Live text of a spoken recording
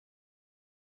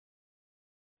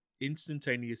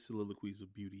Instantaneous soliloquies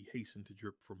of beauty hasten to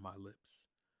drip from my lips.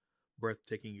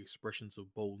 Breathtaking expressions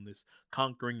of boldness,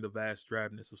 conquering the vast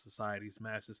drabness of society's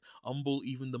masses, humble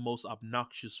even the most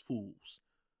obnoxious fools.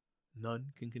 None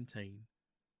can contain,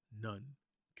 none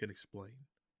can explain.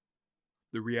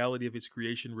 The reality of its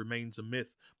creation remains a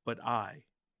myth, but I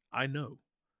know.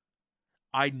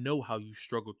 I know how you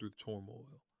struggled through the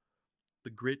turmoil. The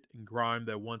grit and grime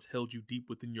that once held you deep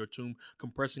within your tomb,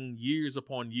 compressing years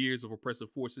upon years of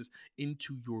oppressive forces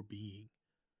into your being.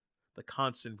 The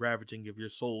constant ravaging of your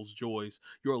soul's joys,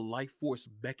 your life force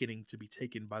beckoning to be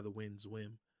taken by the wind's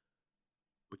whim.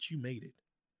 But you made it.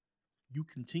 You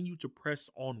continue to press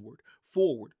onward,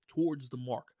 forward towards the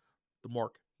mark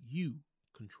you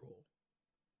control.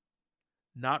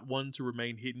 Not one to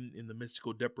remain hidden in the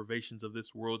mystical deprivations of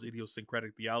this world's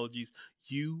idiosyncratic theologies,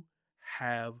 you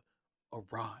have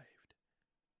arrived.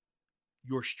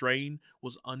 Your strain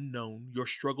was unknown, your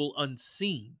struggle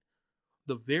unseen.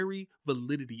 The very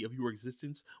validity of your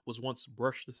existence was once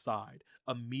brushed aside,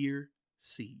 a mere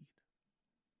seed.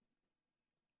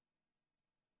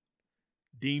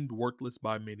 Deemed worthless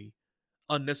by many,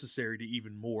 unnecessary to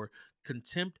even more,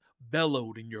 contempt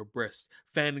bellowed in your breast,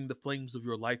 fanning the flames of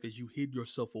your life as you hid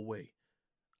yourself away.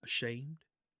 Ashamed?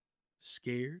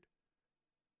 Scared?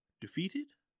 Defeated?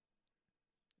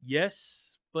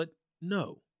 Yes, but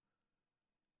no.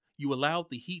 You allowed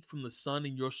the heat from the sun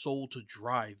in your soul to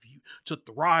drive you. To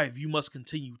thrive, you must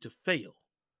continue to fail.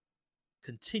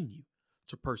 Continue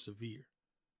to persevere.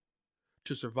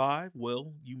 To survive,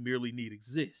 well, you merely need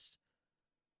exist.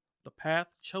 The path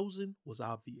chosen was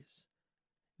obvious.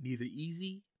 Neither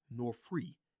easy nor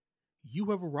free. You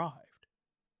have arrived,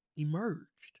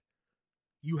 emerged.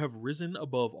 You have risen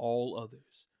above all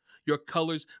others, your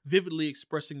colors vividly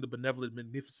expressing the benevolent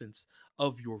magnificence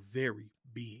of your very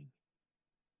being.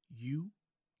 You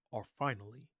are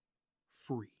finally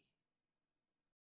free.